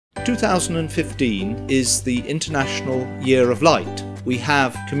2015 is the International Year of Light. We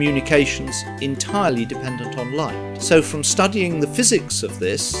have communications entirely dependent on light. So from studying the physics of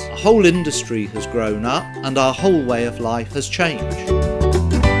this, a whole industry has grown up and our whole way of life has changed.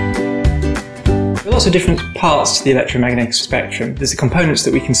 There are lots of different parts to the electromagnetic spectrum. There's the components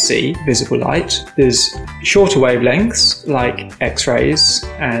that we can see, visible light. There's shorter wavelengths like X-rays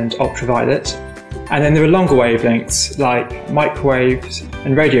and ultraviolet. And then there are longer wavelengths like microwaves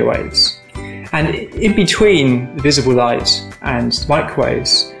and radio waves. And in between the visible light and the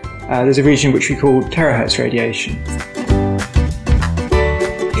microwaves, there's a region which we call terahertz radiation.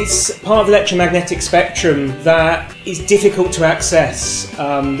 It's part of the electromagnetic spectrum that is difficult to access.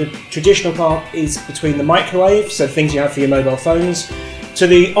 The traditional part is between the microwave, so things you have for your mobile phones, to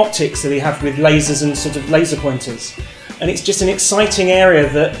the optics that we have with lasers and sort of laser pointers. And it's just an exciting area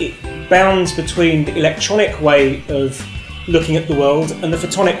that it bounds between the electronic way of looking at the world and the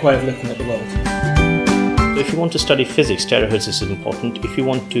photonic way of looking at the world. If you want to study physics, terahertz is important. If you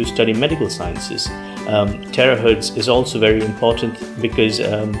want to study medical sciences, terahertz is also very important because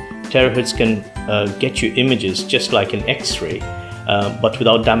terahertz can get you images just like an X-ray, but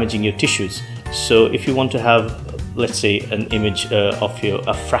without damaging your tissues. So if you want to have, let's say, an image of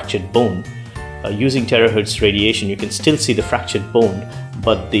a fractured bone, using terahertz radiation, you can still see the fractured bone,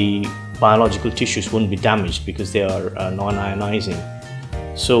 but the biological tissues won't be damaged because they are non-ionizing.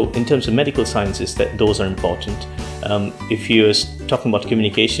 So in terms of medical sciences, those are important. If you're talking about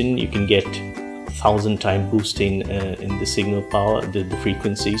communication, you can get 1,000-time boost in the signal power, the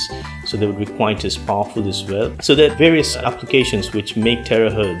frequencies, so they would be quite as powerful as well. So there are various applications which make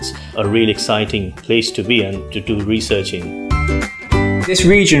terahertz a really exciting place to be and to do research in. This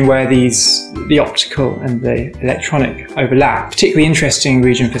region where the optical and the electronic overlap, particularly interesting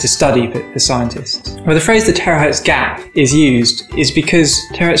region to study for scientists. Well, the phrase the terahertz gap is used is because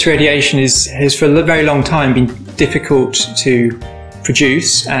terahertz radiation has for a very long time been difficult to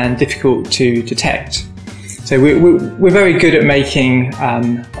produce and difficult to detect. So we're very good at making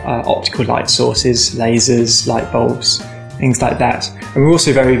optical light sources, lasers, light bulbs, things like that. And we're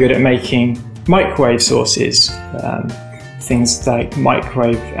also very good at making microwave sources, things like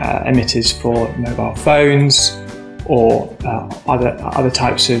microwave emitters for mobile phones or other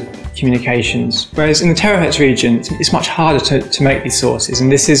types of communications. Whereas in the terahertz region, it's much harder to make these sources,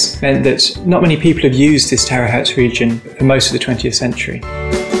 and this has meant that not many people have used this terahertz region for most of the 20th century.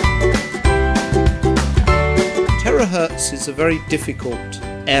 Terahertz is a very difficult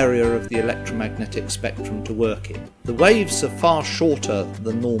area of the electromagnetic spectrum to work in. The waves are far shorter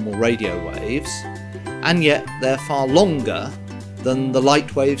than normal radio waves, and yet they're far longer than the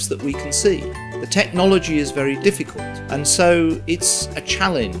light waves that we can see. The technology is very difficult, and so it's a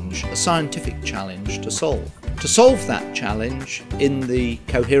challenge, a scientific challenge to solve. To solve that challenge, in the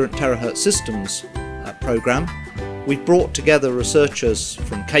Coherent THz Systems programme, we've brought together researchers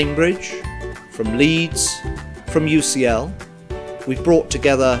from Cambridge, from Leeds, from UCL. We've brought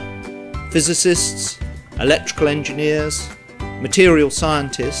together physicists, electrical engineers, material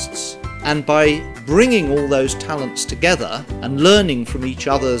scientists, and by bringing all those talents together and learning from each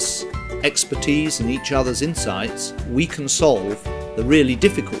other's expertise and each other's insights, we can solve the really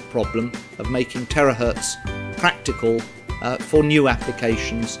difficult problem of making terahertz practical for new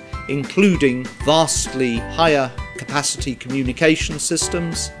applications, including vastly higher capacity communication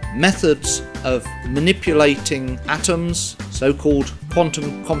systems, methods of manipulating atoms, so-called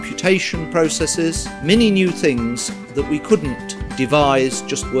quantum computation processes, many new things that we couldn't devise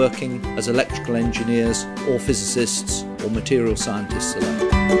just working as electrical engineers or physicists or material scientists alone.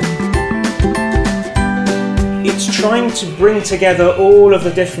 It's trying to bring together all of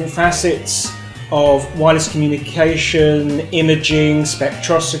the different facets of wireless communication, imaging,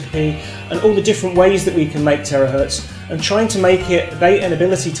 spectroscopy, and all the different ways that we can make terahertz, and trying to make it an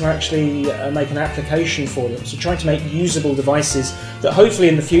ability to actually make an application for them. So trying to make usable devices that hopefully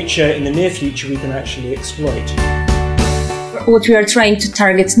in the future, in the near future, we can actually exploit. What we are trying to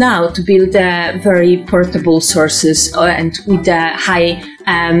target now to build very portable sources and with high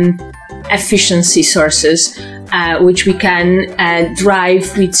efficiency sources, which we can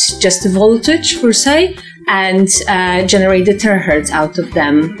drive with just a voltage per se and generate the terahertz out of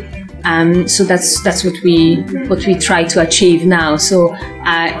them. So that's what we try to achieve now. So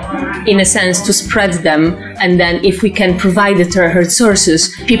in a sense, to spread them, and then if we can provide the terahertz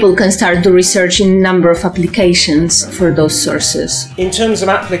sources, people can start the research in a number of applications for those sources. In terms of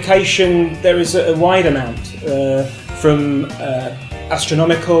application, there is a wide amount from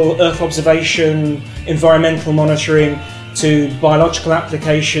astronomical, Earth observation, environmental monitoring, to biological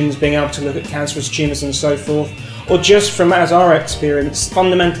applications, being able to look at cancerous tumours and so forth, or just from, as our experience,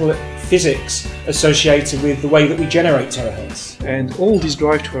 fundamental physics associated with the way that we generate terahertz. And all this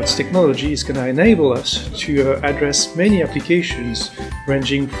drive towards technology is going to enable us to address many applications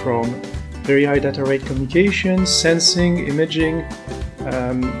ranging from very high data rate communications, sensing, imaging,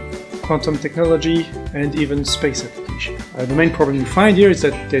 quantum technology, and even space application. The main problem we find here is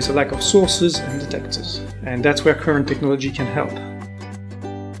that there's a lack of sources and detectors, and that's where current technology can help.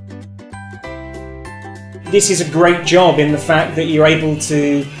 This is a great job in the fact that you're able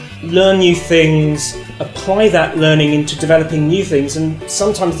to learn new things, apply that learning into developing new things, and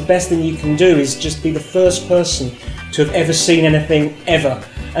sometimes the best thing you can do is just be the first person to have ever seen anything ever,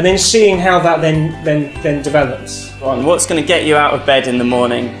 and then seeing how that then develops. What's going to get you out of bed in the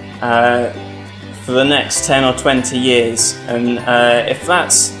morning for the next 10 or 20 years? And if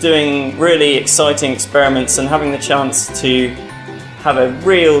that's doing really exciting experiments and having the chance to have a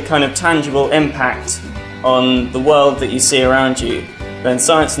real kind of tangible impact on the world that you see around you, then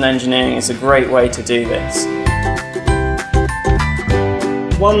science and engineering is a great way to do this.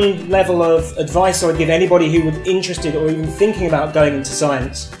 One level of advice I would give anybody who would be interested or even thinking about going into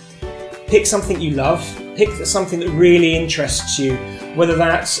science: pick something you love, pick something that really interests you, whether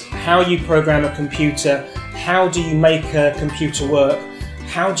that's how you program a computer, how do you make a computer work,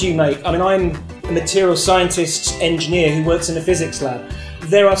 how do you make... I mean, I'm a material scientist engineer who works in a physics lab.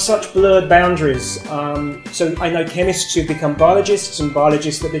 There are such blurred boundaries. So I know chemists who become biologists and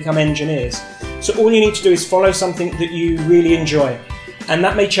biologists that become engineers. So all you need to do is follow something that you really enjoy. And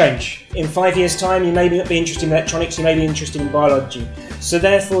that may change. In 5 years' time, you may not be interested in electronics, you may be interested in biology. So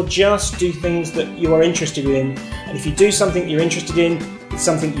therefore, just do things that you are interested in. And if you do something you're interested in, it's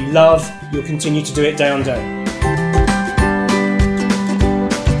something you love, you'll continue to do it day on day.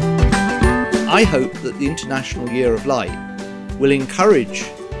 I hope that the International Year of Light will encourage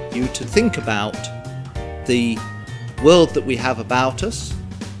you to think about the world that we have about us,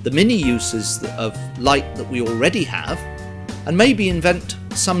 the many uses of light that we already have, and maybe invent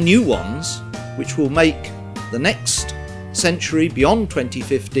some new ones which will make the next century beyond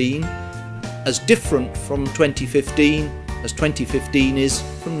 2015 as different from 2015 as 2015 is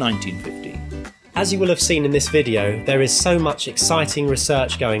from 1915. As you will have seen in this video, there is so much exciting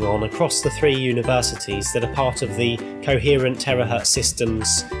research going on across the 3 universities that are part of the Coherent THz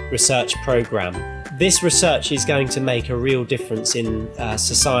Systems research programme. This research is going to make a real difference in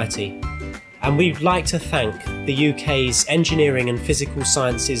society, and we'd like to thank the UK's Engineering and Physical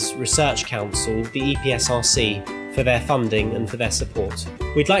Sciences Research Council, the EPSRC, for their funding and for their support.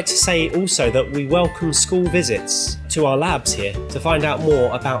 We'd like to say also that we welcome school visits to our labs here to find out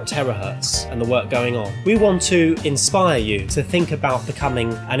more about terahertz and the work going on. We want to inspire you to think about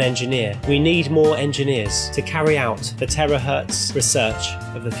becoming an engineer. We need more engineers to carry out the terahertz research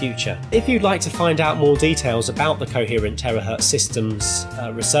of the future. If you'd like to find out more details about the Coherent THz Systems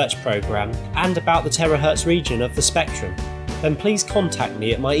research programme and about the terahertz region of the spectrum, then please contact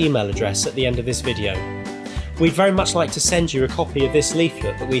me at my email address at the end of this video. We'd very much like to send you a copy of this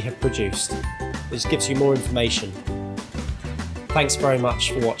leaflet that we have produced, which gives you more information. Thanks very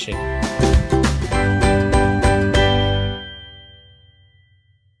much for watching.